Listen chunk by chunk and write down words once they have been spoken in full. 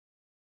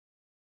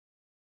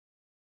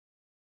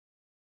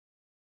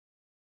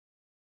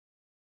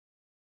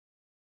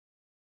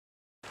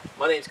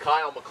My name's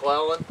Kyle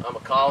McClelland. I'm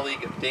a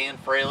colleague of Dan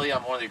Fraley.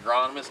 I'm one of the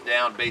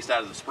agronomists based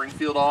out of the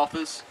Springfield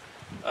office.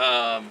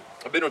 I've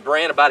been with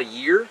BRANDT about a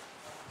year,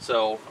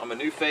 so I'm a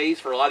new face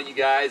for a lot of you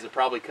guys that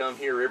probably come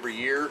here every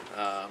year.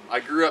 I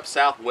grew up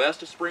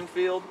southwest of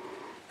Springfield,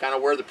 kind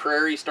of where the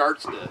prairie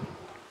starts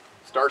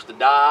to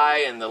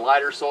die and the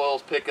lighter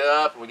soils pick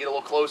up and we get a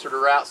little closer to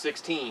Route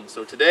 16.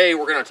 So today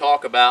we're going to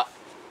talk about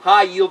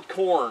high yield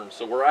corn.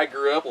 So where I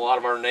grew up, a lot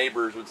of our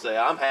neighbors would say,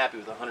 I'm happy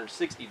with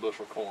 160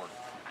 bushel corn.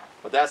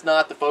 But that's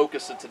not the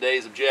focus of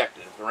today's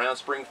objective. Around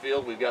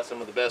Springfield, we've got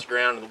some of the best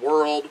ground in the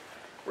world.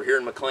 We're here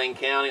in McClelland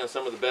County on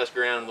some of the best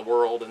ground in the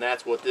world, and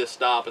that's what this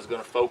stop is going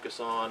to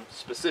focus on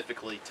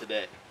specifically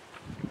today.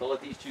 So I'll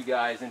let these two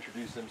guys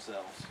introduce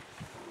themselves.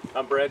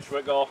 I'm Brad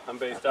Schmidgall. I'm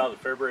based out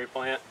of the Fairbury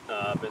plant.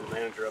 I've been the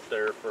manager up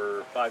there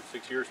for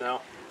 5-6 years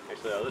now.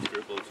 Actually, out of this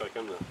group, it looks like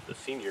I'm the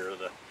senior of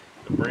the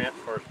BRANDT, as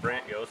far as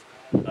BRANDT goes.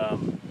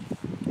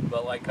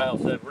 But like Kyle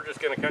said, we're just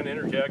going to kind of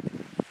interject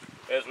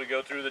as we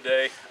go through the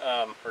day,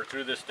 or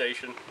through this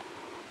station,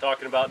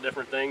 talking about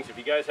different things. If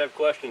you guys have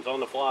questions on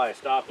the fly,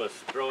 stop us,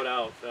 throw it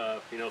out.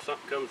 You know,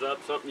 something comes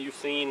up, something you've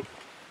seen,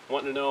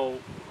 wanting to know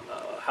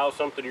how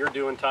something you're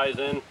doing ties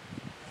in,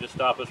 just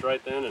stop us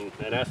right then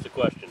and ask the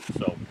question.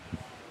 So,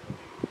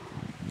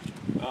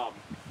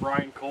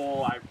 Bryan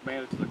Cole, I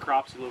manage the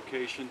Cropsey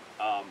location.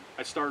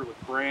 I started with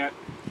BRANDT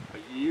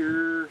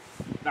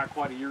not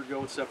quite a year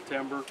ago in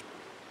September.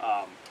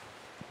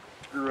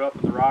 Grew up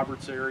in the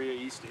Roberts area,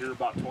 east of here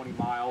about 20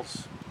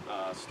 miles.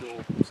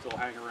 Still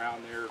hang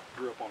around there.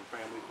 Grew up on a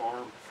family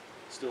farm.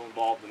 Still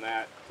involved in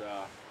that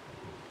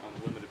on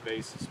a limited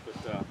basis.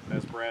 But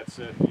as Brad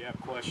said, if you have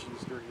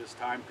questions during this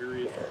time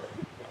period,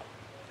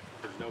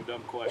 there's no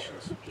dumb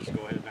questions. Just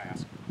go ahead and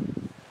ask.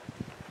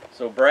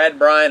 So Brad,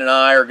 Bryan, and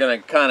I are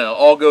going to kind of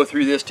all go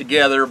through this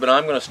together, but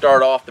I'm going to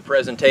start off the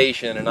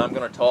presentation and I'm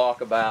going to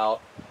talk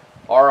about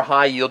our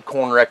high yield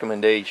corn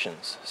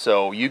recommendations.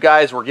 So you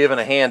guys were given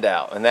a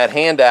handout, and that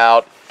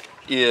handout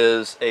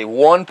is a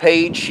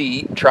one-page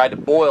sheet. Tried to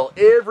boil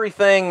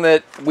everything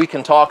that we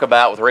can talk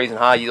about with raising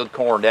high yield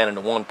corn down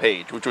into one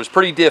page, which was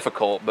pretty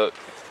difficult, but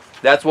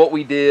that's what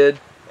we did.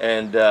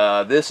 And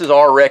this is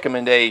our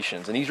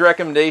recommendations, and these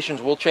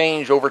recommendations will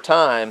change over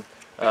time.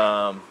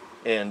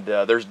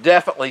 There's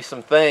definitely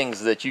some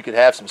things that you could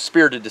have some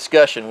spirited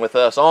discussion with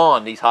us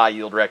on these high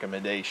yield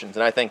recommendations,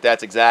 and I think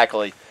that's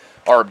exactly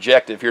our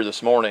objective here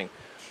this morning.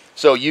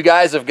 So you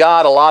guys have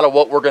got a lot of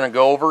what we're going to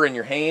go over in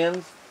your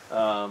hands,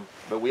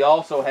 but we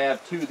also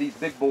have two of these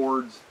big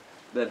boards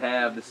that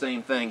have the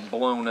same thing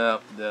blown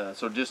up,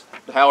 so just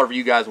however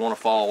you guys want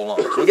to follow along.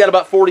 So we got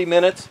about 40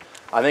 minutes.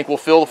 I think we'll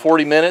fill the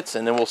 40 minutes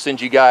and then we'll send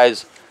you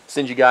guys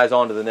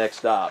on to the next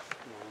stop.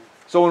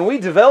 So when we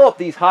developed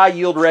these high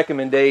yield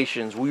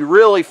recommendations, we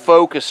really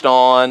focused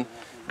on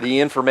the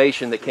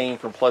information that came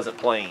from Pleasant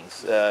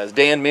Plains. As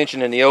Dan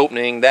mentioned in the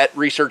opening, that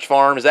research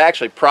farm is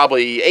actually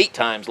probably 8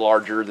 times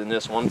larger than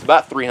this one. It's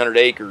about 300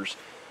 acres.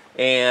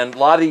 And a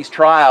lot of these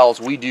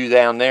trials we do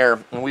down there,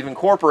 and we've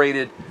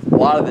incorporated a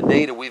lot of the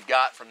data we've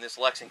got from this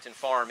Lexington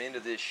farm into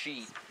this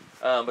sheet.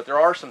 But there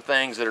are some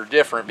things that are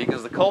different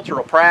because the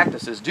cultural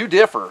practices do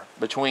differ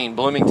between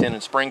Bloomington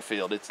and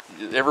Springfield.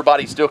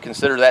 Everybody still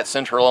considers that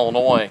Central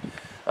Illinois,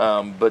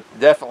 but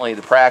definitely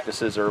the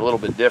practices are a little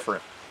bit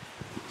different.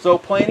 So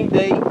planting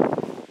date,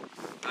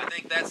 I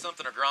think that's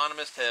something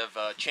agronomists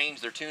have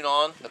changed their tune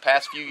on the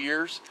past few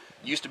years.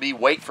 It used to be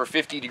wait for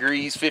 50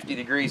 degrees, 50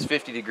 degrees,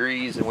 50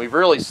 degrees, and we've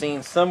really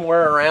seen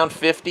somewhere around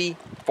 50,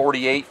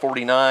 48,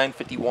 49,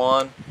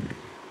 51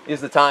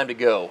 is the time to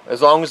go.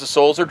 As long as the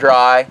soils are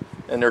dry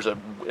and there's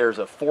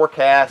a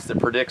forecast that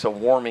predicts a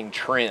warming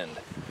trend.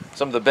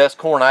 Some of the best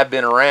corn I've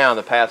been around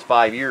the past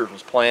 5 years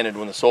was planted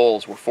when the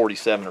soils were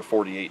 47 or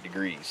 48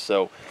 degrees.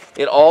 So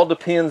it all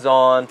depends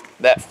on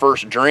that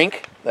first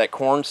drink that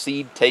corn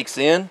seed takes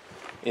in.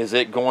 Is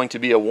it going to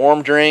be a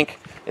warm drink?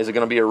 Is it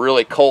going to be a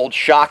really cold,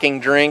 shocking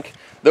drink?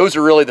 Those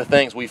are really the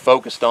things we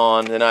focused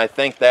on, and I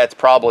think that's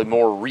probably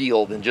more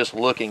real than just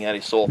looking at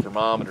a soil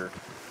thermometer.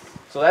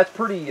 So that's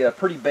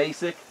pretty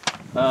basic.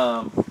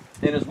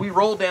 And as we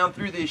roll down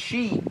through this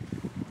sheet,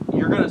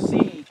 you're going to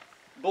see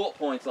bullet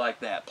points like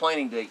that: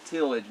 planting date,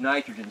 tillage,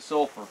 nitrogen,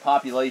 sulfur,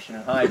 population,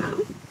 and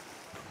hybrid.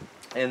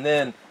 And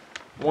then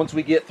once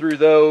we get through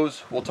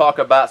those, we'll talk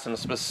about some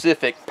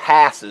specific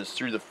passes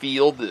through the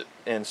field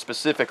and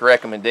specific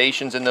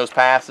recommendations in those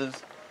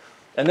passes.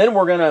 And then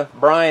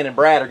Bryan and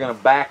Brad are going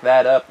to back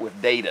that up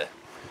with data.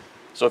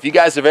 So if you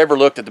guys have ever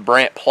looked at the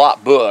BRANDT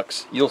plot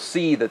books, you'll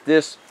see that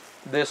this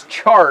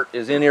chart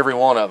is in every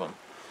one of them.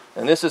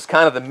 And this is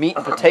kind of the meat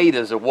and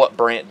potatoes of what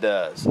BRANDT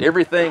does.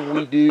 Everything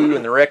we do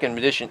and the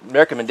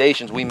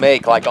recommendations we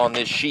make, like on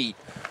this sheet,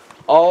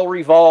 all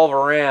revolve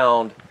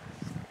around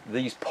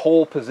these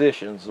pole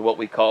positions, is what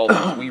we call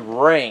them. We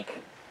rank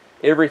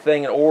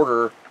everything in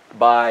order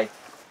by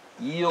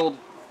yield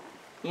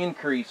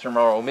increase from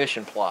our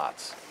omission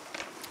plots.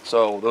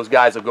 So those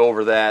guys will go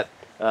over that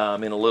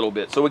in a little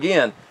bit. So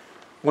again,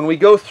 when we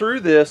go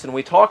through this and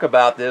we talk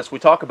about this, we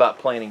talk about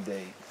planting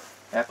date.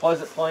 At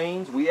Pleasant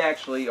Plains, we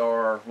actually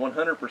are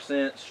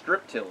 100%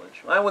 strip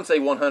tillage. I wouldn't say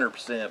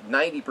 100%,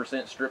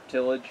 90% strip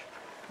tillage.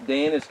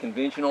 Dan is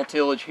conventional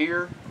tillage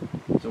here,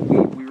 so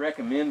we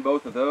recommend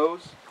both of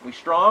those. We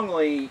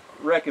strongly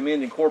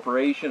recommend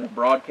incorporation of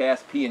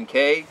broadcast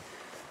P&K.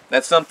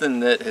 That's something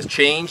that has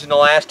changed in the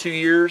last 2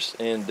 years,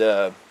 and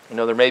you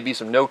know, there may be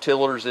some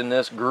no-tillers in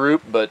this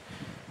group, but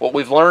what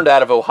we've learned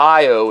out of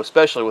Ohio,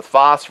 especially with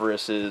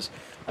phosphorus, is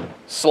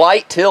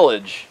slight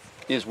tillage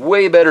is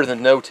way better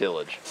than no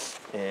tillage.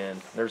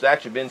 And there's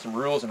actually been some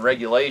rules and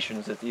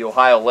regulations that the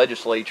Ohio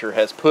legislature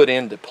has put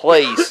into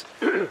place,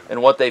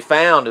 and what they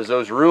found is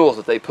those rules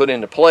that they put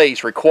into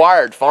place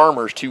required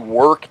farmers to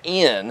work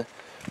in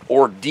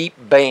or deep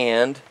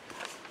band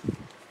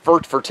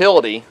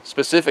fertility,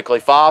 specifically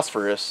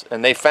phosphorus,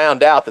 and they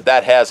found out that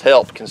that has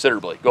helped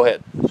considerably. Go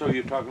ahead. So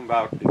you're talking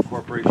about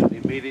incorporation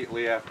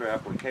immediately after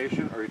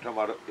application, or are you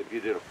talking about if you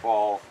did a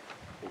fall,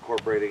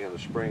 incorporating in the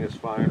spring is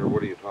fine, or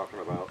what are you talking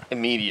about?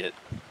 Immediate.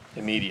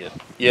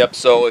 Yep.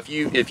 So if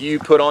you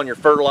put on your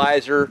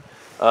fertilizer,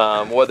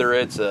 whether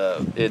it's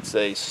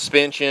a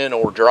suspension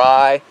or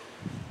dry,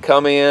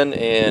 come in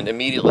and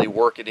immediately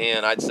work it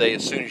in. I'd say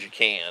as soon as you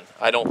can.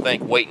 I don't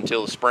think wait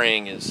until the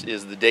spring is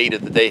the data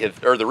that they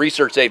have, or the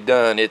research they've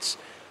done. It's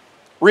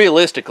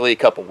realistically a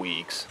couple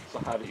weeks. So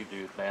how do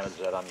you manage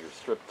that on your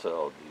strip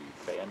till? Do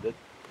you band it?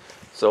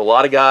 So a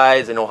lot of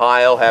guys in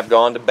Ohio have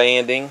gone to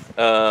banding,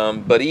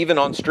 but even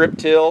on strip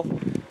till,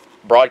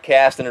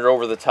 broadcasting it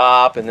over the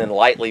top and then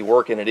lightly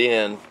working it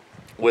in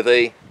with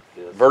a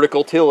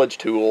vertical tillage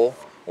tool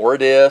or a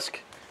disc.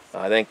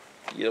 I think,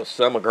 you know,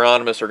 some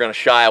agronomists are going to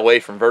shy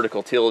away from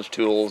vertical tillage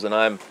tools, and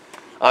I'm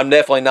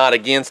definitely not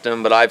against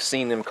them, but I've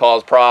seen them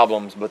cause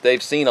problems. But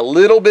they've seen a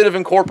little bit of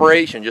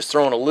incorporation, just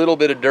throwing a little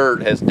bit of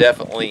dirt has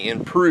definitely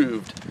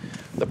improved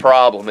the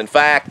problem. In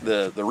fact,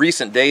 the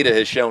recent data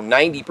has shown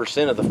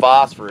 90% of the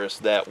phosphorus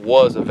that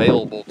was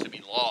available to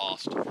be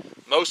lost,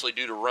 mostly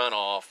due to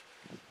runoff,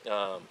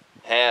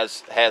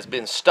 has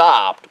been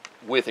stopped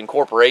with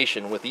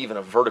incorporation with even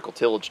a vertical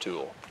tillage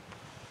tool.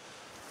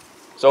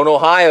 So in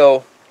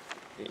Ohio,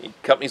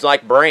 companies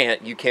like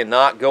BRANDT, you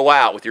cannot go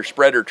out with your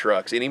spreader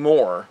trucks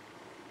anymore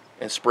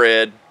and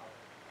spread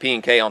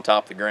P&K on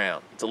top of the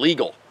ground. It's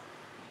illegal.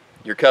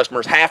 Your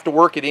customers have to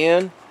work it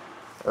in,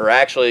 or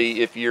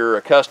actually if you're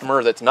a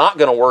customer that's not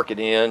going to work it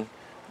in,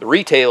 the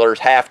retailers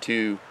have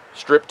to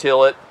strip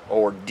till it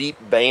or deep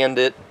band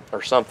it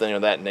or something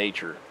of that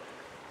nature.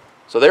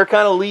 So they're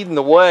kind of leading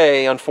the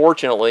way,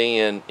 unfortunately,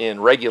 in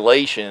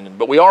regulation,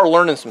 but we are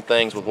learning some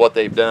things with what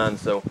they've done.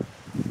 So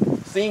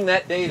seeing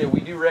that data,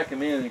 we do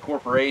recommend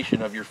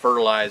incorporation of your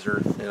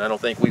fertilizer, and I don't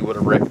think we would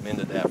have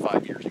recommended that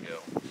 5 years ago.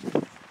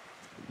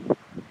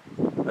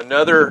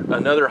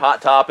 Another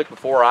hot topic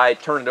before I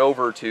turn it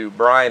over to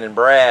Brian and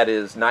Brad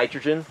is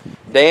nitrogen.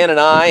 Dan and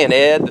I and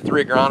Ed, the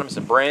three agronomists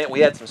at BRANDT, we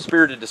had some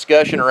spirited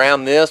discussion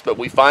around this, but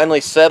we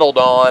finally settled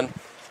on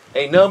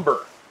a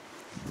number.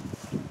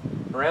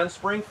 Around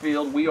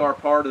Springfield, we are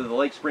part of the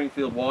Lake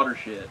Springfield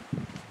watershed,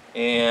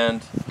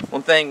 and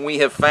one thing we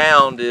have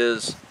found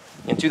is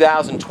in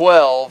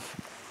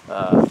 2012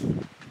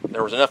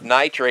 there was enough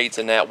nitrates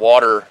in that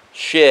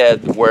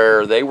watershed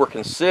where they were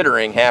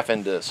considering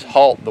having to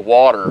halt the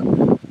water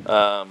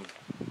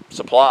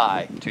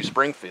supply to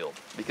Springfield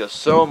because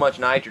so much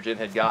nitrogen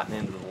had gotten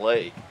into the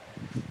lake.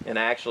 And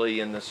actually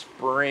in the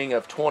spring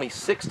of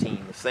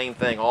 2016 the same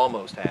thing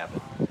almost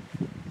happened.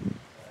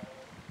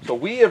 So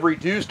we have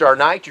reduced our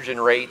nitrogen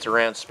rates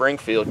around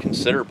Springfield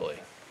considerably,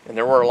 and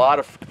there were a lot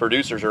of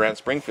producers around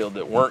Springfield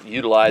that weren't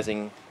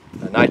utilizing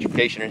a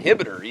nitrification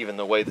inhibitor even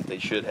the way that they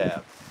should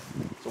have.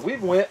 So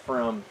we've went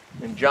from,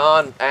 and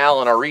John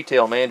Allen, our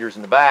retail manager's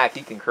in the back,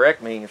 he can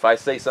correct me if I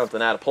say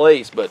something out of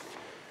place, but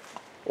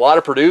a lot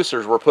of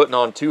producers were putting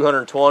on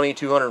 220,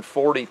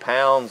 240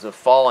 pounds of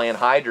fall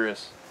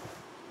anhydrous,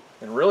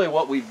 and really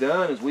what we've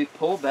done is we've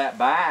pulled that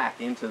back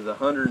into the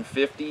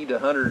 150 to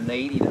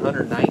 180 to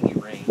 190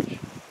 range.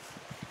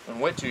 And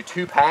went to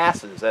 2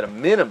 passes at a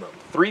minimum,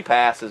 3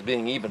 passes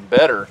being even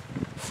better,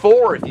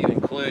 4 if you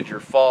include your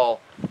fall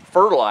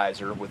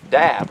fertilizer with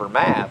DAP or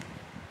MAP,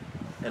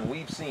 and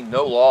we've seen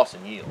no loss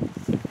in yield.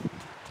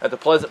 At the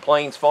Pleasant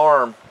Plains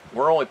farm,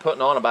 we're only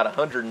putting on about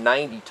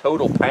 190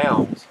 total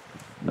pounds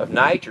of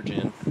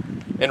nitrogen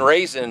and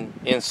raising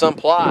in some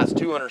plots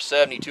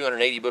 270,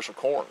 280 bushel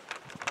corn.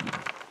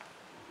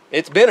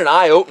 It's been an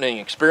eye-opening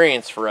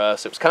experience for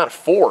us. It was kind of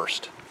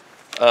forced.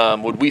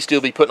 Would we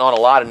still be putting on a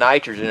lot of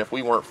nitrogen if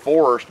we weren't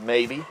forced?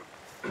 Maybe.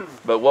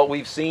 But what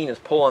we've seen is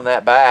pulling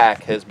that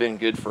back has been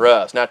good for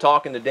us. Now,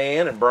 talking to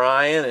Dan and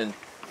Brian and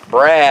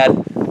Brad,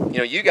 you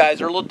know, you guys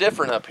are a little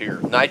different up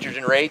here.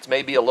 Nitrogen rates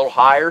may be a little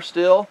higher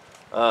still,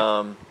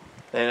 and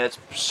it's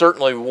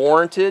certainly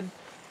warranted.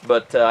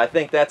 But I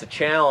think that's a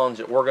challenge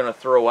that we're going to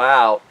throw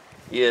out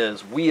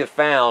is we have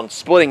found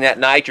splitting that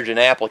nitrogen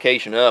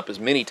application up as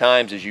many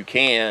times as you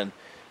can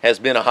has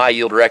been a high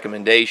yield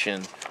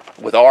recommendation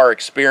with our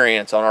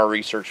experience on our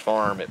research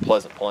farm at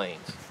Pleasant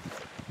Plains.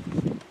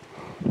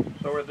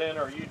 So then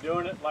are you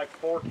doing it like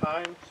 4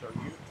 times?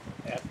 Are you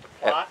at the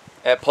plot?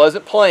 at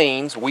Pleasant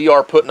Plains, we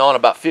are putting on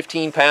about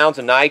 15 pounds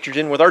of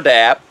nitrogen with our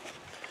DAP.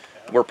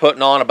 We're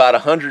putting on about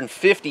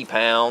 150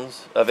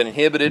 pounds of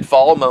inhibited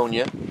fall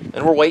ammonia,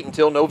 and we're waiting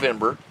until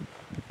November,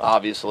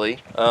 obviously.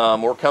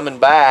 We're coming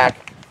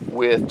back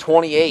with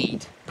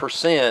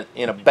 28%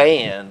 in a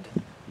band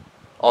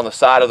on the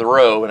side of the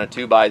row in a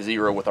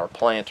 2x0 with our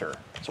planter.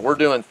 So we're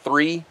doing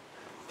three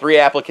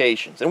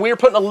applications, and we were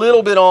putting a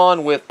little bit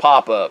on with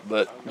pop-up,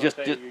 but just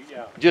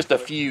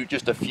a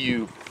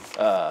few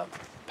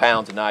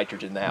pounds of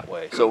nitrogen that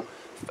way. So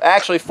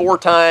actually 4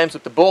 times,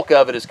 but the bulk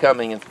of it is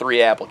coming in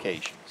 3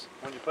 applications.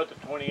 When you put the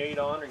 28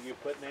 on, are you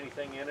putting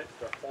anything in it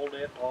to hold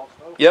it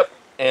also? Yep,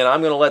 and I'm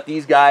going to let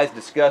these guys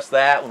discuss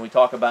that when we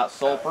talk about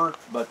sulfur,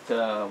 but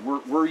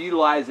we're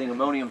utilizing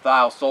ammonium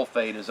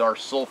thiosulfate as our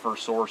sulfur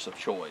source of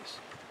choice.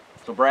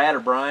 So Brad or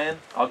Brian,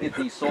 I'll get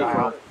these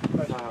sulfur.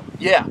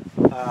 Yeah.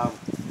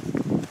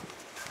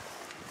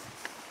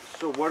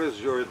 So what is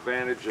your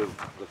advantage of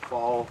the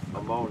fall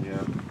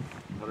ammonia,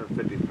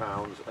 150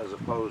 pounds, as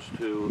opposed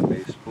to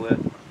a split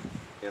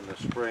in the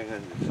spring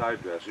and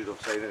side dress? You don't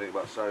say anything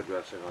about side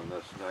dressing on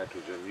this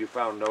nitrogen. You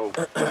found no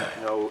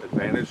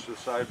advantage to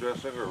side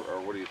dressing, or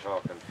what are you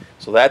talking?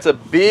 So that's a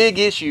big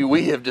issue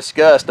we have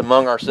discussed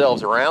among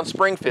ourselves. Around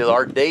Springfield,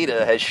 our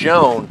data has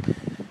shown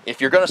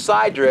if you're going to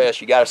side dress,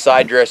 you got to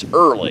side dress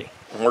early.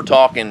 And we're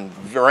talking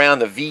around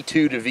the V2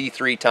 to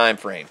V3 time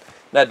frame.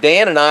 Now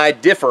Dan and I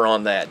differ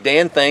on that.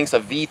 Dan thinks a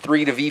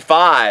V3 to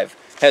V5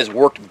 has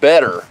worked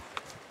better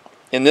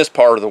in this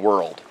part of the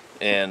world.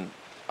 And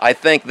I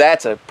think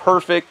that's a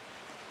perfect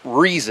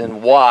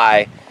reason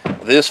why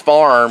this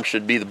farm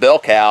should be the bell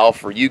cow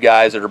for you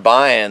guys that are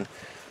buying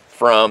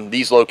from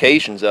these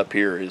locations up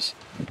here. Is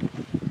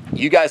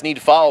you guys need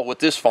to follow what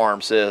this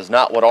farm says,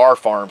 not what our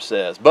farm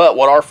says. But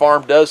what our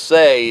farm does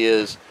say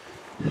is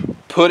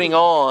putting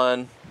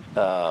on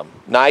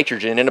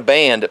nitrogen in a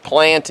band at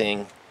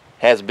planting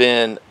has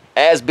been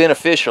as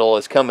beneficial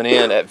as coming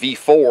in at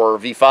V4 or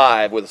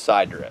V5 with a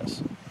side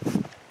dress.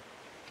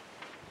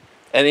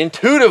 And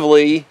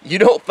intuitively, you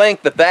don't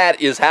think that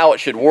that is how it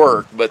should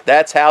work, but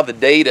that's how the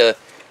data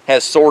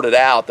has sorted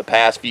out the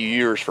past few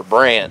years for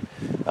BRANDT.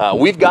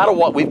 We've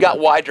got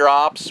wide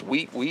drops,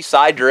 we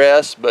side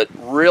dress, but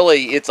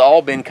really it's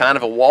all been kind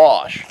of a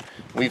wash.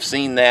 We've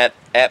seen that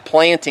at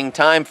planting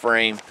time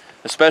frame,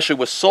 especially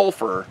with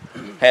sulfur,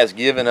 has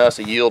given us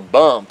a yield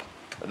bump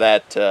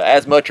that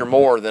as much or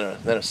more than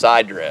a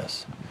side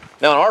dress.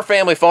 Now on our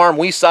family farm,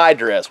 we side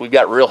dress. We've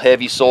got real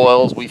heavy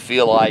soils. We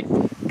feel like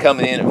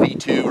coming in at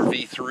V2 or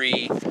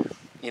V3,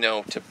 you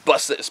know, to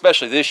bust it,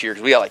 especially this year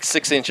because we got like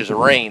 6 inches of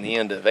rain the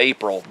end of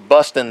April.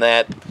 Busting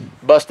that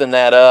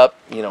up,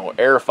 you know,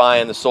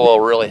 aerifying the soil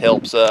really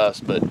helps us.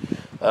 But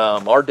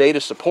our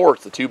data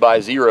supports the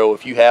 2x0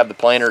 if you have the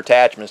planter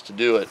attachments to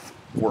do it.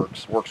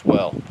 Works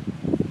well.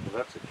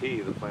 That's the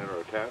key, the planter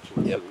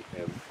attachments. Yep.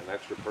 And an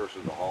extra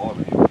person to haul. I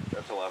mean,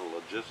 that's a lot of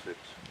logistics.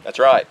 That's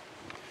right.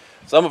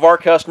 Some of our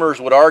customers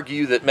would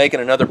argue that making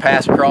another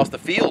pass across the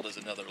field is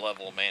another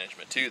level of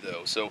management too,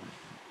 though. So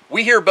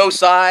we hear both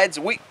sides.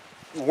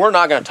 We're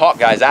not going to talk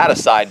guys out of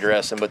side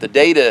dressing, but the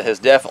data has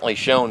definitely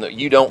shown that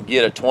you don't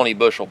get a 20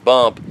 bushel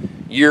bump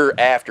year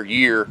after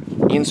year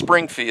in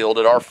Springfield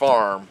at our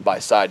farm by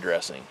side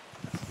dressing.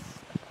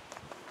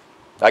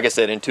 Like I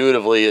said,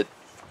 intuitively,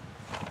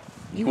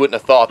 you wouldn't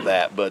have thought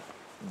that, but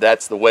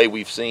that's the way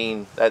we've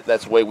seen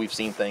that's the way we've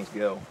seen things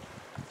go.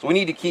 So we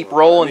need to keep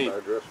rolling.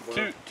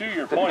 To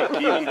your point,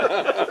 Kevin.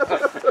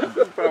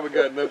 Probably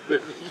got enough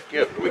business.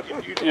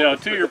 You know,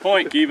 to your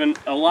point, Kevin,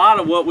 a lot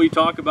of what we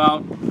talk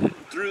about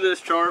through this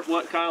chart,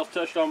 what Kyle's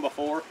touched on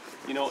before,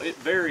 you know, it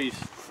varies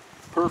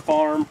per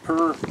farm,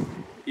 per,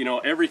 you know,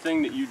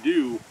 everything that you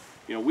do.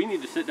 You know, we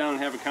need to sit down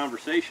and have a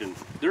conversation.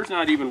 There's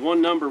not even one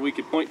number we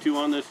could point to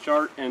on this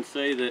chart and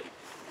say that,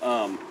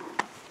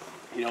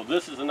 you know,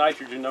 this is the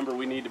nitrogen number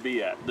we need to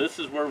be at. This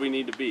is where we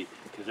need to be,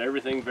 because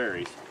everything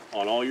varies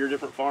on all your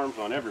different farms,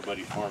 on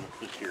everybody's farm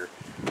this year.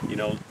 You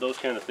know, those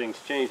kind of things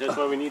change. That's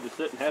why we need to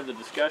sit and have the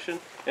discussion.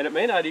 And it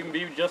may not even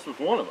be just with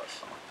one of us.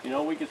 You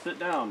know, we could sit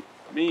down,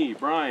 me,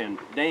 Brian,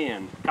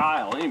 Dan,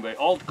 Kyle, anybody,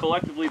 all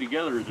collectively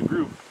together as a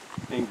group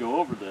and go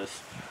over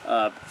this.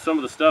 Some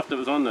of the stuff that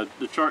was on the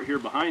chart here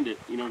behind it,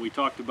 you know, we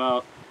talked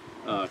about,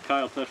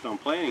 Kyle touched on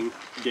planting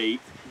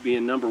date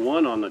being number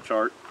 1 on the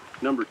chart.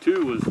 Number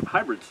 2 was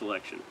hybrid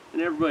selection.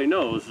 And everybody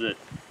knows that,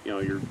 you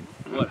know,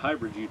 what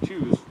hybrid you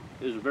choose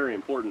is a very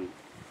important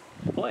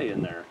play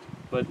in there.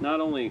 But not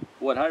only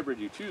what hybrid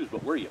you choose,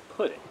 but where you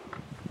put it.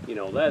 You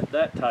know,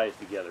 that ties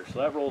together. So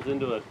that rolls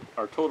into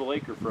our total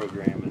acre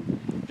program,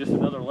 and just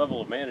another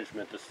level of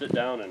management to sit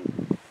down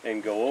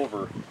and go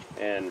over.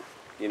 And,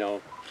 you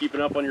know,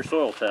 keeping up on your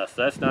soil tests.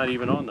 That's not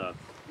even on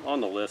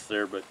the list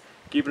there, but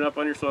keeping up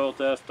on your soil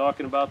tests,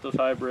 talking about those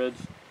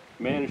hybrids,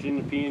 managing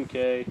the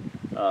P&K,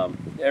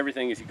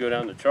 everything as you go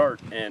down the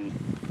chart, and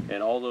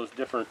all those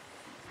different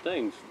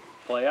things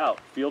play out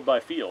field by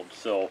field.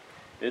 So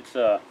it's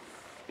you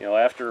know,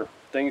 after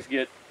things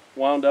get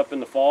wound up in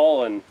the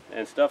fall and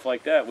stuff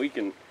like that, we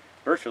can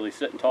virtually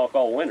sit and talk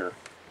all winter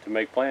to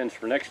make plans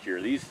for next year.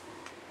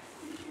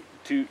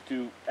 To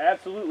to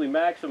absolutely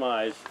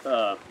maximize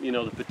you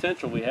know, the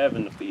potential we have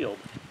in the field,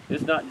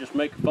 it's not just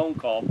make a phone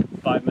call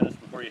 5 minutes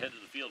before you head to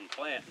the field and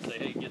plant and say,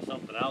 hey, get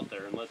something out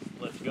there and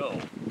let's go.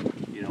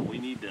 You know, we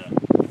need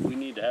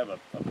to have a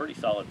pretty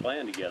solid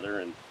plan together,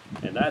 and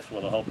that's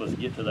what will help us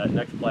get to that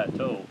next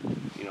plateau.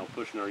 You know,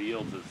 pushing our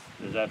yields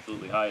as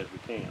absolutely high as we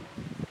can.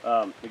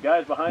 The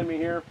guys behind me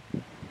here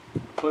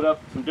put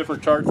up some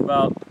different charts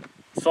about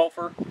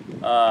sulfur.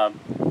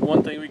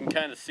 One thing we can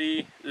kind of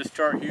see this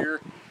chart here,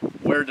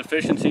 where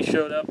deficiency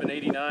showed up in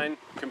 '89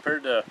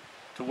 compared to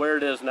where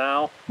it is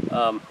now.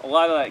 A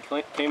lot of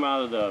that came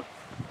out of the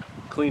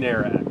Clean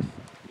Air Acts.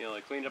 You know,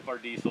 they cleaned up our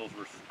diesels.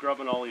 We're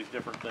scrubbing all these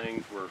different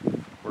things.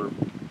 We're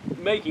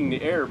making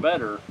the air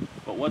better.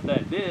 But what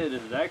that did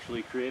is it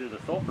actually created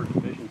a sulfur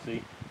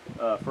deficiency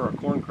for our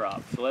corn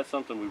crop. So that's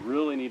something we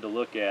really need to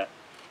look at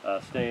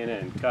staying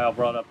in. Kyle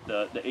brought up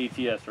the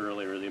ATS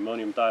earlier, the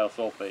ammonium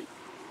thiosulfate.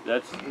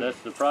 That's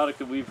the product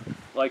that we've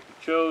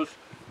chose.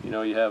 You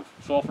know, you have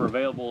sulfur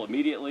available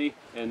immediately,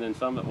 and then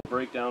some that will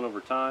break down over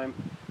time.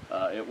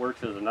 It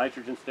works as a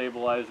nitrogen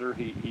stabilizer.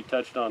 He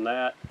touched on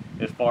that.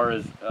 As far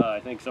as I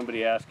think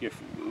somebody asked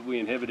if we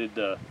inhibited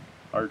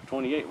our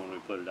 28 when we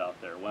put it out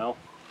there. Well,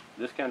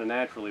 this kind of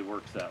naturally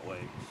works that way.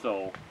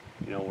 So,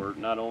 you know, we're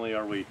not only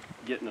are we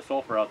getting the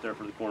sulfur out there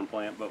for the corn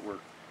plant, but we're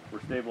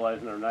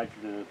stabilizing our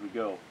nitrogen as we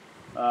go.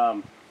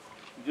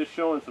 Just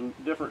showing some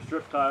different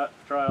strip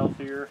trials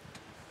here,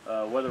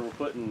 whether we're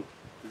putting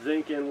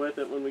zinc in with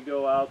it when we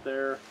go out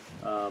there,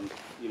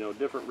 you know,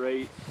 different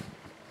rates.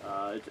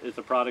 It's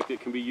a product that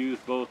can be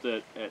used both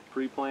at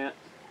pre-plant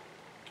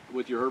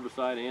with your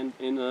herbicide and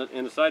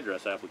in a side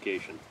dress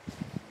application,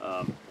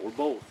 or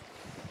both.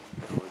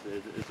 You know,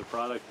 it's a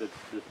product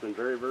that's been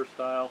very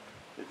versatile.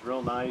 It's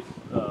real nice,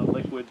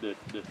 liquid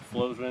that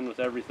flows in with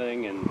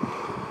everything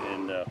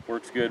and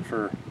works good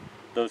for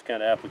those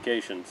kind of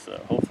applications.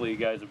 Hopefully you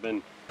guys have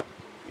been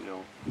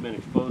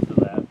exposed to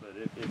that, but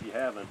if you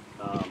haven't,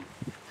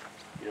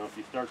 you know, if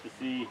you start to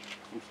see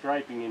some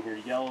striping in here,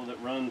 yellow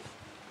that runs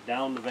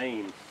down the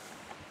veins,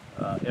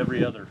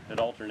 every other, it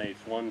alternates.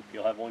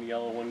 You'll have one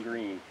yellow, one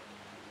green.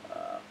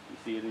 You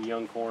see it in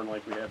young corn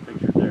like we have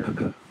pictured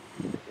there.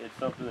 It's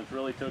something that's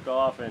really took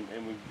off, and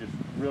we've just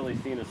really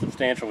seen a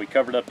substantial, we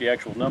covered up the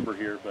actual number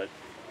here, but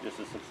just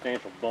a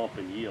substantial bump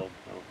in yield.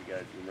 I don't know if you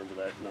guys remember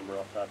that number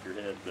off the top of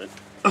your head, but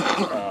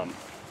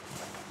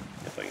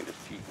if I can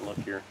just cheat and look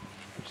here.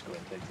 Just go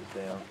ahead and take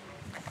this down.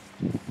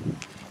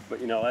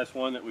 But you know, that's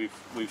one that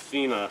we've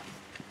seen a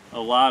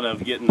lot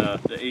of, getting the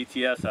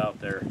ATS out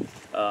there,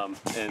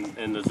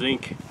 and the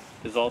zinc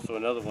is also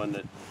another one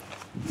that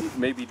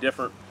may be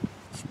different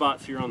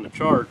spots here on the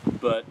chart,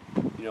 but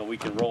you know, we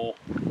can roll.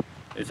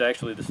 It's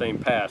actually the same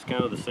pass,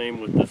 kind of the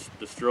same with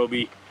the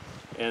Strobe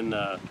and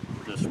the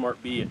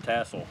Smart B at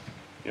Tassel.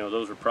 You know,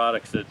 those are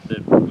products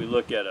that we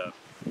look at.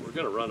 We're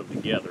going to run them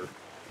together,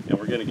 and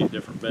we're going to get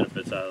different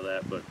benefits out of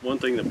that. But one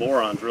thing that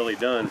boron's really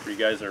done for you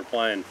guys that are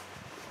applying,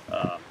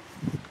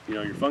 you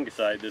know, your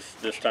fungicide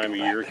this time of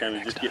year, kind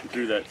of just getting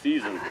through that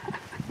season,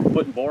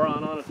 putting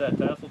boron on at that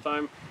tassel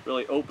time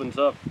really opens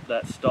up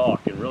that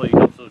stalk and really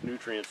helps those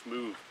nutrients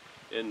move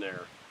in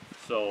there.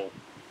 So,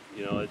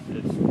 you know, it's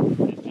just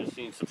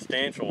seen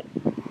substantial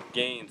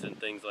gains and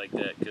things like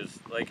that, because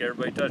like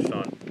everybody touched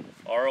on,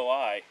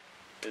 ROI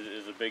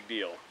is a big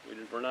deal.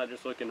 We're not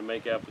just looking to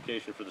make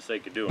application for the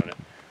sake of doing it.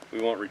 We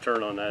want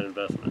return on that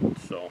investment.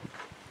 So,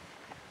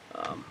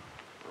 Brian,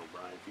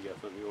 if you got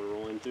something you want to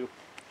roll into?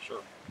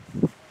 Sure.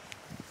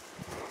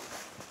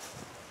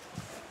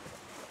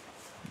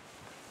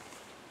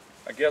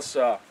 I guess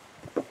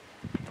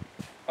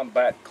I'm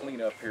back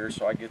cleanup here,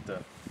 so I get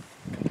to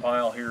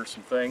compile here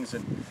some things,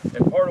 and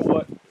part of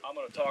what I'm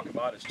going to talk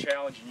about is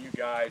challenging you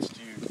guys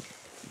to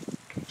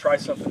try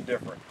something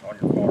different on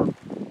your farm.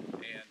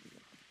 And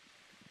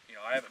you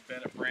know, I haven't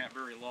been at BRANDT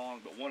very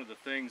long, but one of the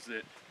things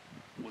that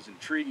was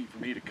intriguing for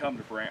me to come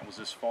to BRANDT was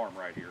this farm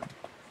right here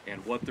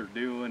and what they're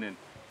doing. And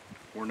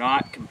we're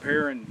not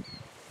comparing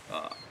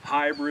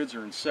hybrids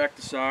or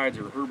insecticides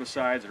or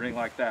herbicides or anything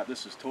like that.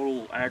 This is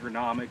total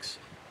agronomics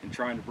and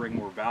trying to bring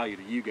more value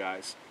to you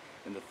guys.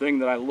 And the thing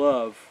that I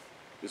love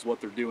is what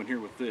they're doing here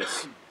with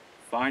this,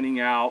 finding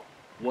out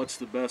what's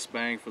the best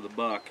bang for the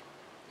buck,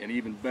 and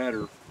even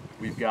better,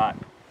 we've got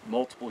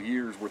multiple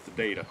years worth of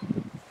data.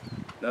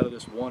 None of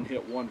this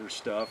one-hit wonder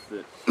stuff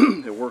that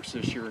that works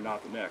this year and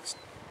not the next.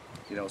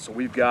 You know, so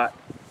we've got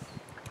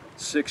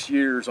 6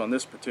 years on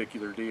this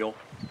particular deal,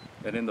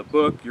 and in the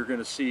book you're going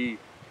to see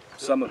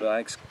some of it,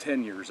 I think,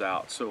 10 years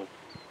out. So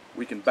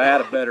we can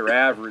bat a better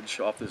average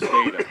off this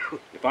data.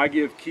 If I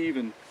give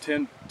Kevin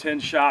 10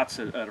 shots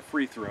at a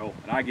free throw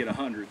and I get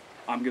 100,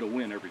 I'm going to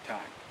win every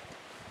time.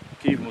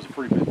 Kevin was a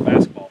pretty good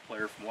basketball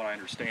player from what I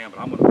understand,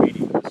 but I'm going to beat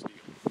him in this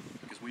deal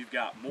because we've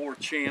got more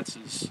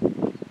chances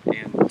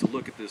and to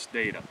look at this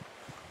data.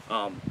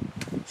 And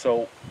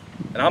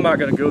I'm not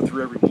going to go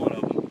through every one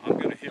of them. I'm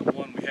going to hit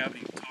one we haven't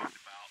even talked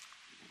about,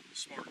 the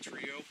Smart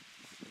Trio.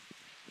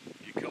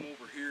 If you come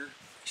over here,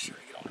 make sure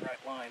you get on the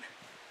right line.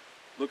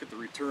 Look at the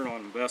return on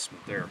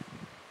investment there.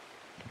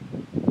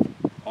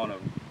 On a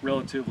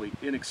relatively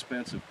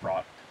inexpensive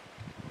product.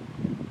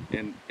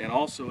 And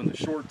also in the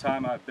short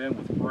time I've been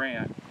with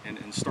BRANDT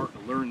and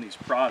starting to learn these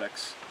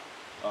products,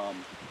 a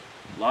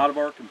lot of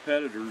our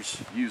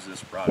competitors use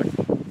this product.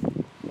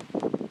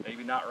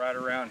 Maybe not right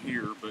around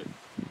here, but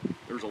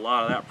there's a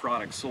lot of that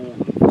product sold,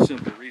 and the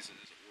simple reason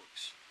is it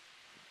works.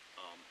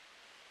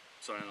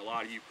 So and a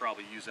lot of you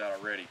probably use that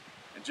already.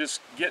 And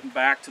just getting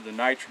back to the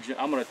nitrogen,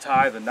 I'm going to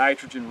tie the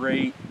nitrogen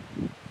rate,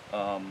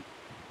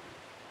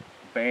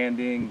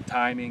 banding,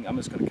 timing. I'm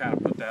just going to kind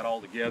of put that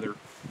all together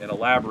and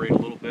elaborate a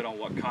little bit on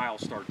what Kyle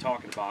started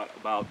talking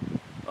about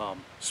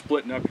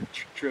splitting up your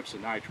trips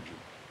of nitrogen.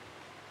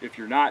 If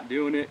you're not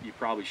doing it, you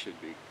probably should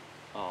be.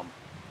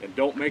 And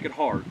don't make it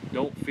hard.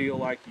 Don't feel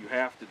like you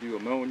have to do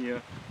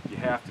ammonia, you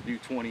have to do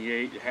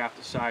 28, you have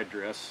to side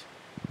dress.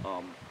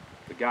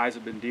 The guys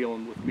have been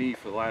dealing with me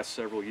for the last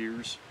several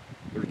years.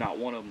 There's not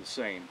one of them the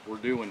same. We're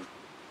doing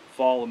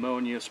fall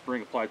ammonia,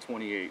 spring apply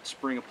 28,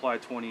 spring apply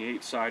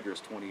 28, side dress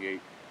 28,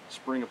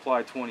 spring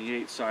apply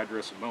 28, side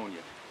dress ammonia.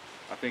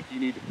 I think you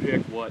need to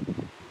pick what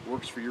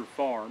works for your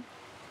farm,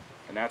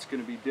 and that's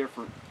going to be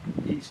different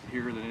east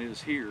here than it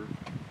is here.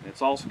 And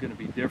it's also going to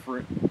be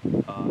different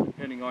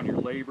depending on your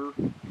labor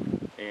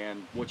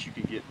and what you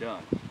can get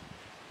done.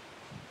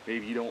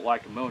 Maybe you don't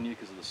like ammonia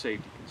because of the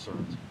safety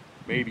concerns.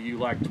 Maybe you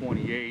like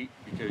 28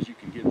 because you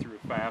can get through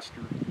it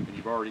faster and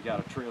you've already got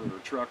a trailer or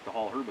a truck to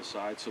haul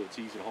herbicide, so it's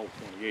easy to haul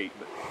 28.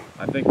 But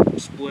I think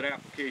split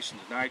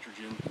applications of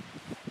nitrogen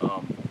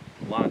a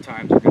lot of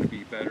times are going to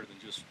be better than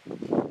just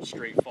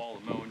straight fall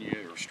ammonia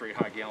or straight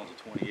high gallons of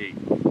 28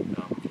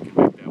 if you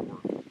can make that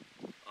work.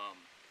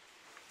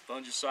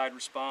 Fungicide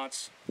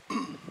response,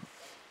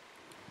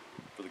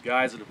 for the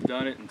guys that have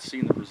done it and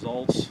seen the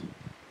results,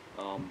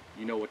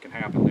 you know what can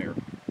happen there.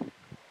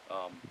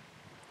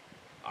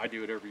 I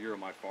do it every year on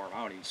my farm.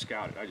 I don't even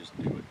scout it, I just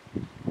do it.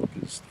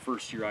 Because the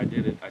first year I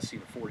did it, I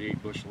seen a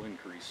 48 bushel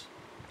increase.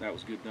 That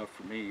was good enough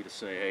for me to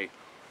say, hey,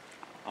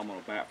 I'm going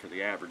to bat for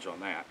the average on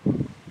that.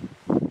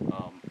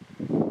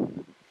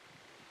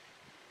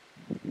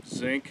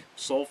 Zinc,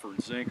 sulfur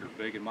and zinc are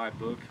big in my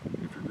book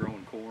if you're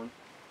growing corn.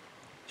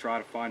 Try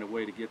to find a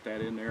way to get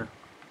that in there.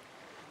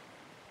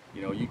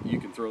 You know, you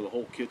can throw the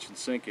whole kitchen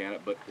sink at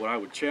it, but what I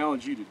would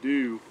challenge you to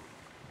do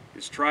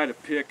is try to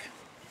pick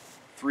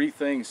 3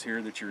 things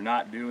here that you're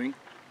not doing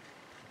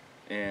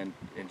and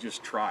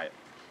just try it.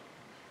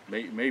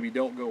 Maybe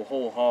don't go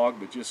whole hog,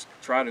 but just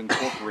try to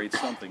incorporate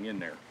something in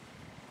there.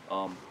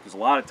 Because a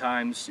lot of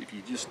times if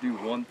you just do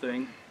one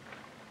thing,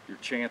 your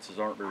chances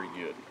aren't very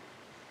good.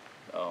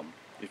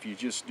 If you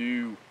just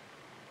do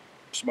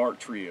smart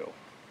trio,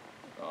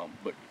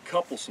 but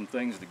couple some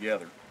things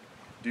together.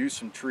 Do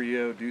some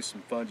trio, do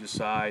some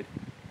fungicide,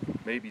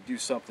 maybe do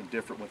something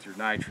different with your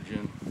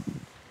nitrogen.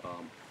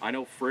 I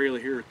know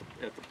Fraley here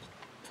at the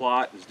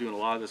plot is doing a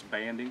lot of this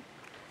banding.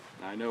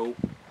 And I know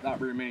not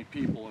very many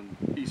people in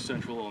East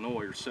Central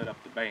Illinois are set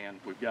up to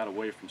band. We've got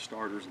away from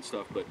starters and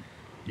stuff, but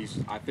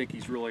I think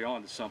he's really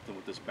on to something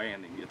with this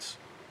banding. It's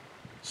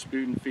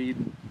spoon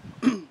feeding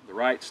the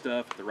right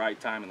stuff at the right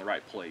time in the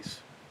right place.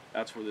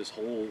 That's where this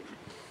whole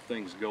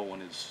thing's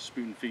going, is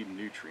spoon feeding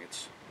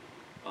nutrients.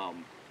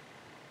 And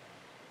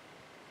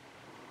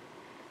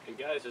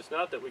guys, it's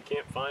not that we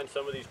can't find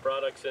some of these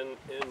products in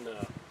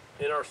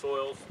our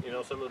soils. You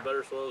know, some of the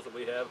better soils that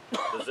we have,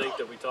 the zinc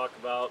that we talk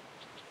about,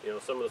 you know,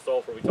 some of the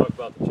sulfur we talk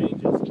about, the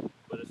changes.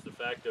 But it's the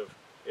fact of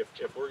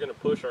if we're going to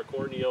push our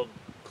corn yield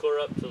clear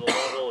up to the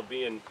level of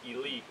being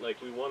elite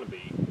like we want to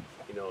be,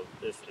 you know,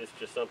 it's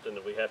just something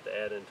that we have to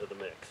add into the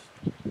mix.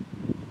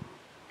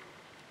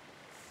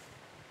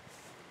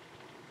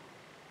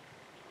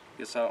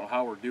 Guess I don't know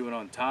how we're doing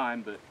on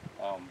time, but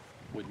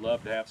we'd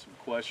love to have some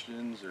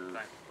questions or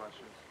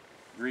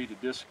agree to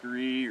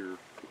disagree. Or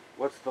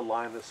What's the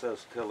line that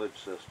says tillage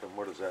system?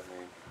 What does that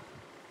mean?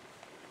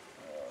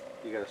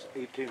 You got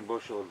an 18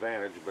 bushel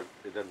advantage, but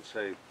it doesn't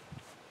say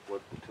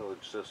what the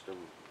tillage system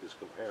is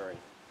comparing.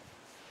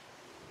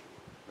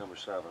 Number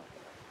 7.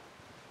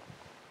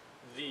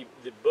 The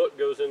book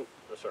goes in.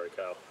 Oh, sorry,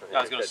 Kyle.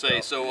 I was going to say,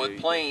 so at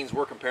Plains,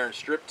 we're comparing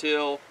strip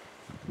till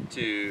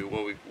to,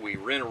 well, we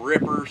rent a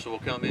ripper, so we'll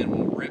come in,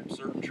 we'll rip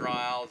certain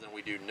trials, and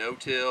we do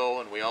no-till,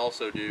 and we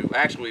also do,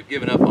 actually we've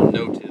given up on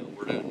no-till.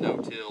 We're doing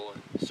no-till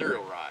and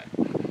cereal rye.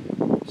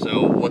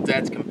 So what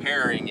that's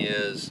comparing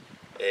is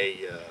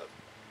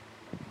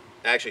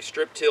actually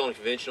strip till and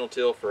conventional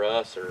till for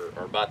us are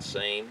about the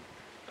same,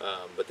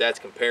 but that's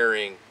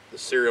comparing the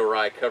cereal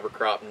rye cover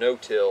crop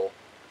no-till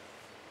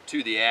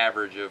to the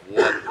average of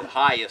what the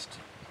highest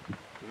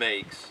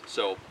makes.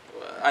 So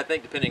I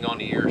think depending on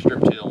the year,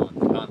 strip till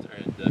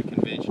and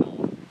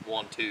conventional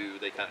 1-2,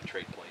 they kind of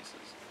trade places.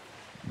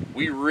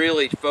 We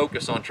really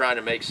focus on trying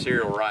to make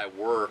cereal rye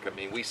work. I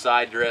mean, we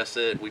side dress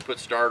it, we put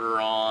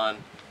starter on,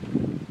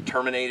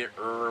 terminate it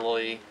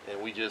early,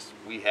 and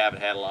we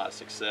haven't had a lot of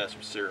success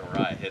with cereal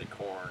rye ahead of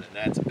corn, and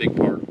that's a big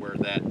part of where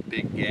that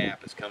big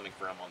gap is coming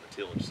from on the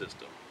tillage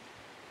system.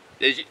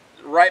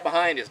 Right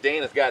behind us,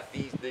 Dan has got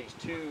this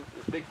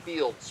big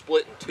field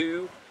split in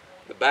 2.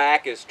 The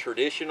back is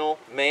traditional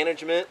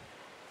management,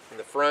 and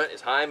the front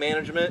is high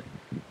management.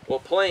 Well,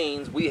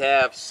 Plains, we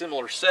have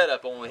similar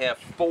setup, only we have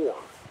 4.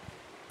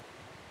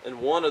 And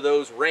one of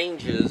those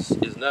ranges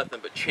is nothing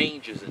but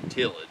changes in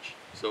tillage.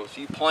 So if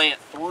you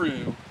plant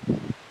through,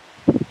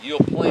 you'll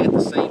plant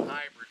the same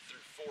hybrid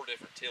through 4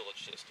 different tillage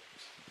systems.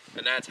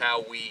 And that's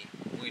how we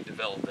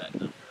develop that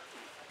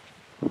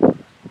number.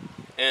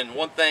 And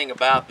one thing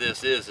about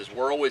this is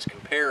we're always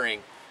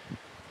comparing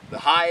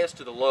the highest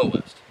to the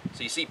lowest.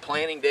 So you see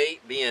planting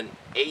date being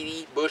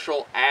 80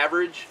 bushel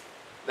average.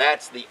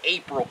 That's the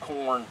April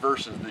corn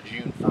versus the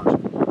June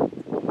 1st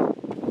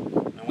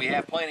corn. And we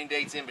have planting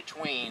dates in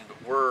between,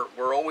 but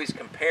we're always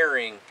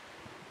comparing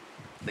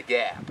the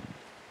gap.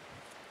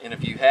 And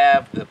if you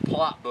have the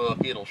plot book,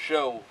 it'll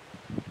show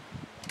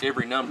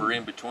every number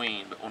in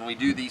between. But when we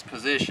do these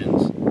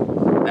positions,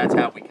 that's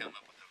how we come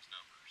up with those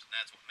numbers. And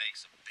that's what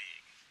makes them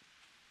big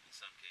in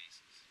some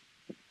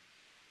cases.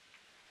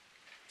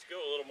 Let's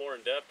go a little more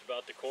in depth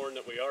about the corn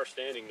that we are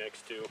standing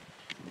next to.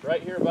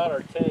 Right here about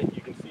our tent,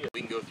 you can see it.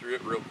 We can go through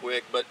it real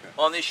quick, but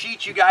on this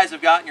sheet you guys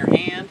have got in your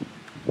hand,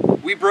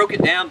 we broke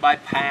it down by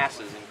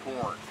passes in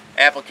corn.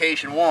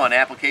 Application 1,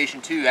 application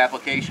 2,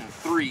 application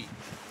 3.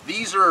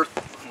 These are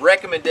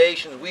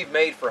recommendations we've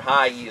made for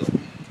high yield.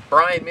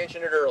 Bryan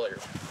mentioned it earlier.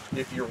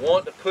 If you're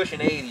wanting to push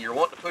an 80, you're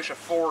wanting to push a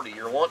 40,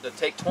 you're wanting to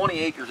take 20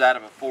 acres out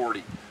of a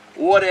 40,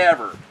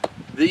 whatever,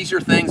 these are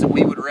things that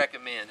we would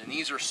recommend. And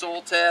these are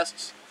soil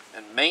tests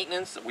and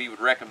maintenance that we would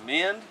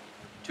recommend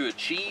to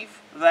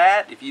achieve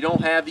that. If you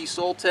don't have these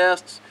soil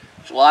tests,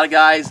 which a lot of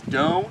guys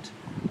don't,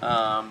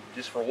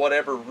 just for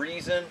whatever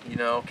reason, you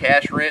know,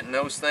 cash rent and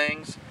those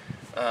things,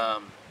 by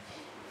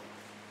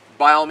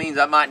all means,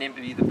 that might not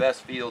be the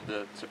best field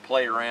to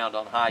play around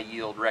on high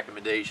yield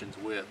recommendations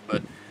with.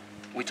 But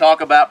we talk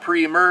about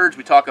pre-emerge,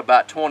 we talk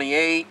about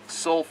 28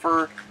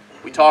 sulfur,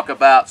 we talk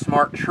about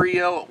Smart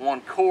Trio at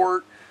 1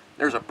 quart.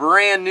 There's a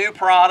brand new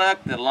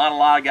product that a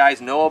lot of guys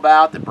know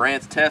about that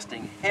BRANDT's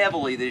testing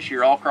heavily this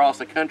year all across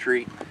the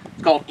country.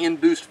 It's called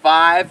InBoost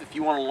 5. If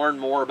you want to learn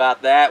more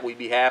about that, we'd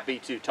be happy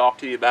to talk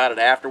to you about it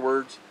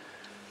afterwards.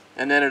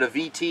 And then at a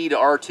VT to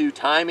R2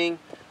 timing,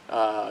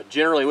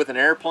 generally with an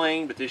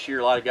airplane, but this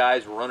year a lot of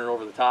guys were running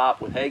over the top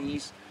with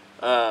Heggies.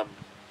 A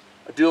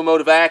dual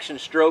mode of action,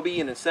 strobe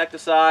and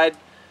insecticide.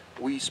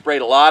 We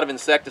sprayed a lot of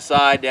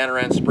insecticide down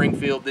around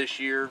Springfield this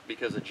year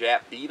because of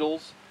Jap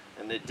beetles,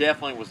 and it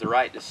definitely was the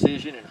right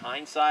decision in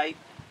hindsight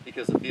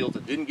because the fields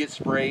that didn't get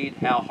sprayed,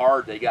 how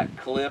hard they got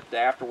clipped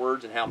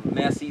afterwards and how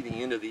messy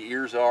the end of the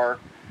ears are.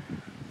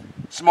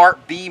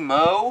 Smart B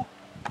Mow,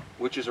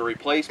 which is a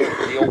replacement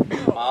for the old B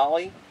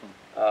Molly.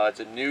 It's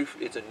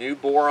a new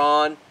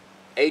boron.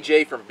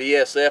 AJ from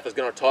BSF is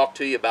going to talk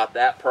to you about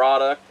that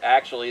product.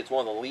 Actually, it's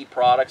one of the lead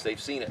products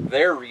they've seen at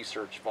their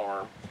research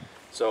farm.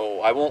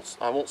 So I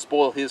won't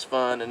spoil his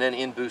fun. And then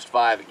InBoost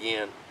 5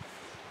 again.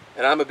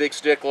 And I'm a big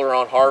stickler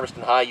on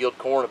harvesting high yield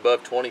corn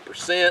above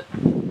 20%.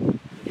 You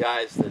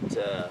guys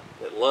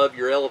that love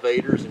your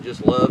elevators and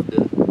just love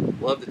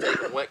to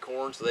take wet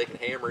corn so they can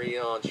hammer you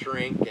on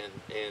shrink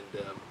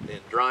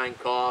and drying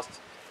costs.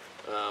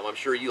 I'm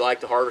sure you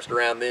like to harvest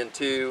around then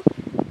too,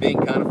 being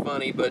kind of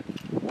funny, but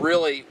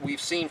really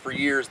we've seen for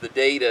years the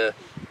data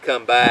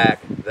come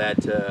back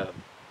that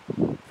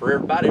for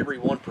about every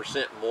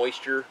 1%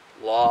 moisture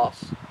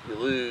loss, you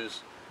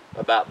lose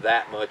about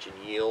that much in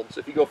yield. So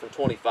if you go from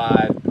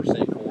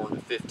 25% corn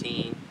to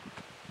 15,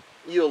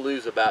 you'll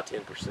lose about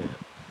 10%.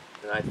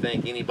 And I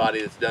think anybody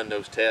that's done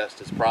those tests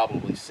has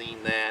probably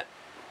seen that.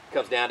 It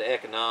comes down to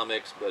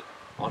economics, but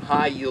on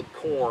high yield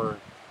corn,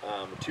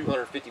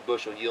 250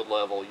 bushel yield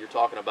level, you're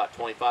talking about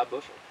 25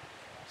 bushel.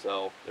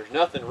 So there's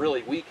nothing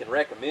really we can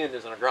recommend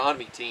as an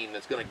agronomy team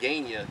that's going to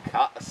gain you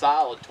a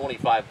solid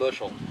 25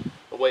 bushel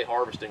the way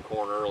harvesting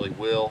corn early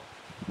will.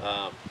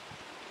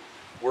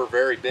 We're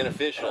very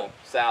beneficial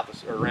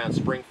south or around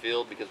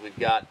Springfield because we've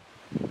got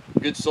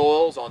good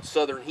soils on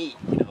southern heat.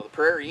 You know, the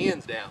prairie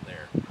ends down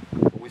there.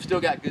 But we've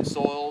still got good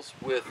soils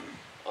with,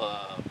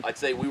 I'd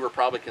say we were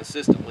probably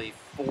consistently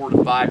 4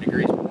 to 5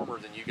 degrees warmer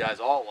than you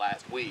guys all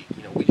last week.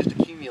 You know, we just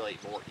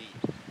accumulate more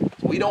heat.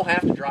 So we don't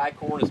have to dry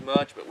corn as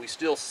much, but we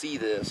still see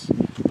this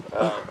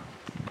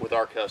with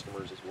our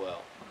customers as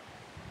well.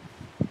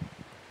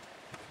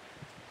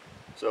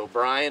 So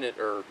Bryan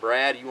or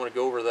Brad, you want to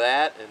go over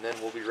that, and then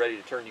we'll be ready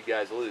to turn you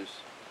guys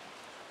loose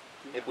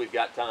if we've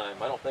got time.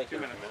 I don't think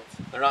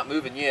they're not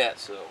moving yet,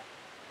 so.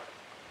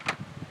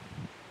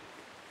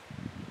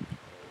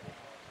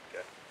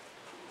 Okay.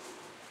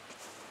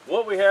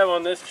 What we have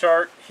on this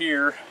chart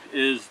here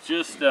is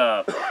just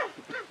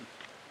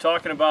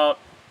talking about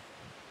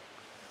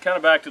kind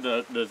of back to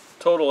the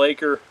total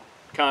acre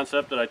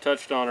concept that I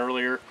touched on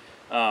earlier.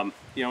 You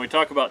know, we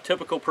talk about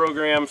typical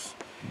programs,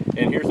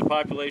 and here's the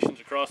populations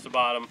across the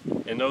bottom,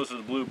 and those are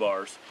the blue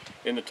bars.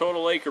 In the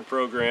total acre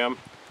program,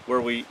 where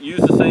we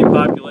use the same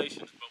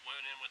populations but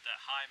went in with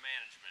that high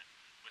management,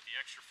 with the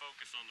extra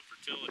focus on the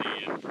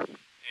fertility and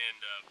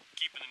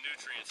keeping the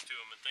nutrients to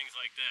them and things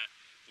like that,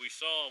 we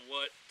saw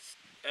what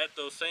at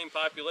those same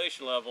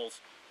population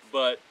levels,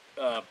 but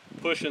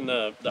pushing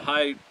the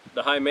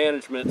high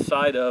management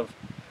side of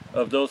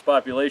those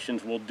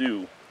populations will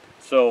do.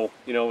 So,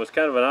 you know, it was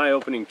kind of an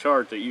eye-opening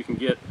chart that you can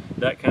get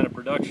that kind of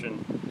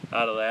production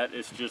out of that.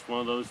 It's just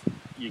one of those,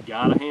 you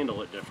gotta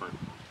handle it different.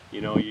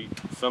 You know,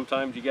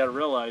 sometimes you gotta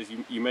realize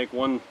you make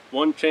one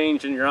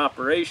change in your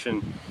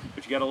operation,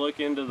 but you gotta look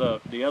into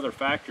the other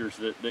factors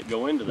that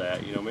go into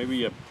that. You know, maybe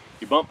you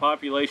bump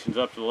populations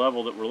up to the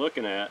level that we're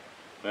looking at.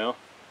 Well,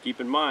 keep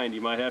in mind,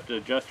 you might have to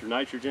adjust your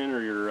nitrogen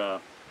or your,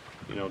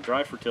 you know,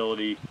 dry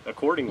fertility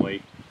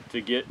accordingly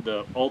to get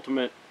the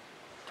ultimate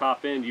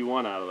top end you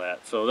want out of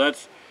that. So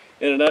that's,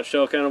 in a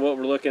nutshell, kind of what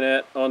we're looking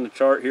at on the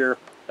chart here.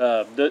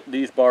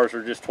 These bars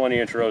are just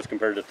 20-inch rows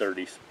compared to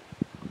 30s.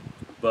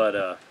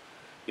 But,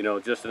 you know,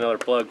 just another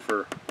plug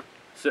for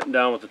sitting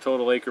down with the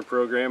total acre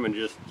program and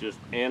just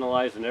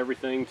analyzing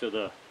everything to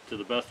the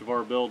best of our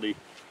ability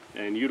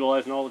and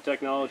utilizing all the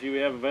technology we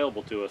have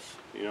available to us.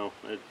 You know,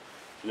 it's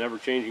an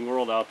ever-changing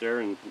world out there,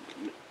 and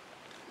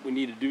we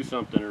need to do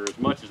something, or as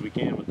much as we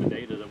can, with the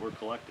data that we're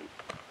collecting.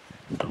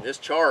 And this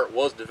chart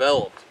was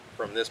developed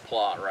from this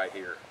plot right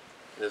here.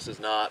 This is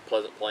not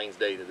Pleasant Plains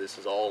data. This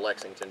is all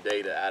Lexington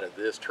data out of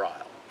this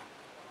trial.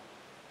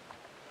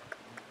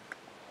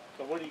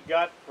 So what do you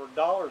got for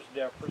dollars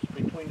difference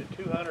between the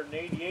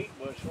 288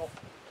 bushel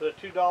to the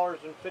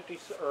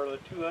 $2.50 or the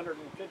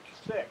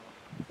 256?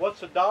 What's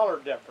the dollar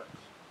difference?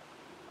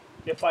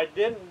 If I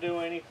didn't do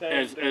anything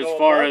As to go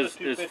far above as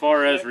the as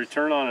far as 256,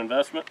 return on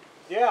investment,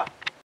 yeah,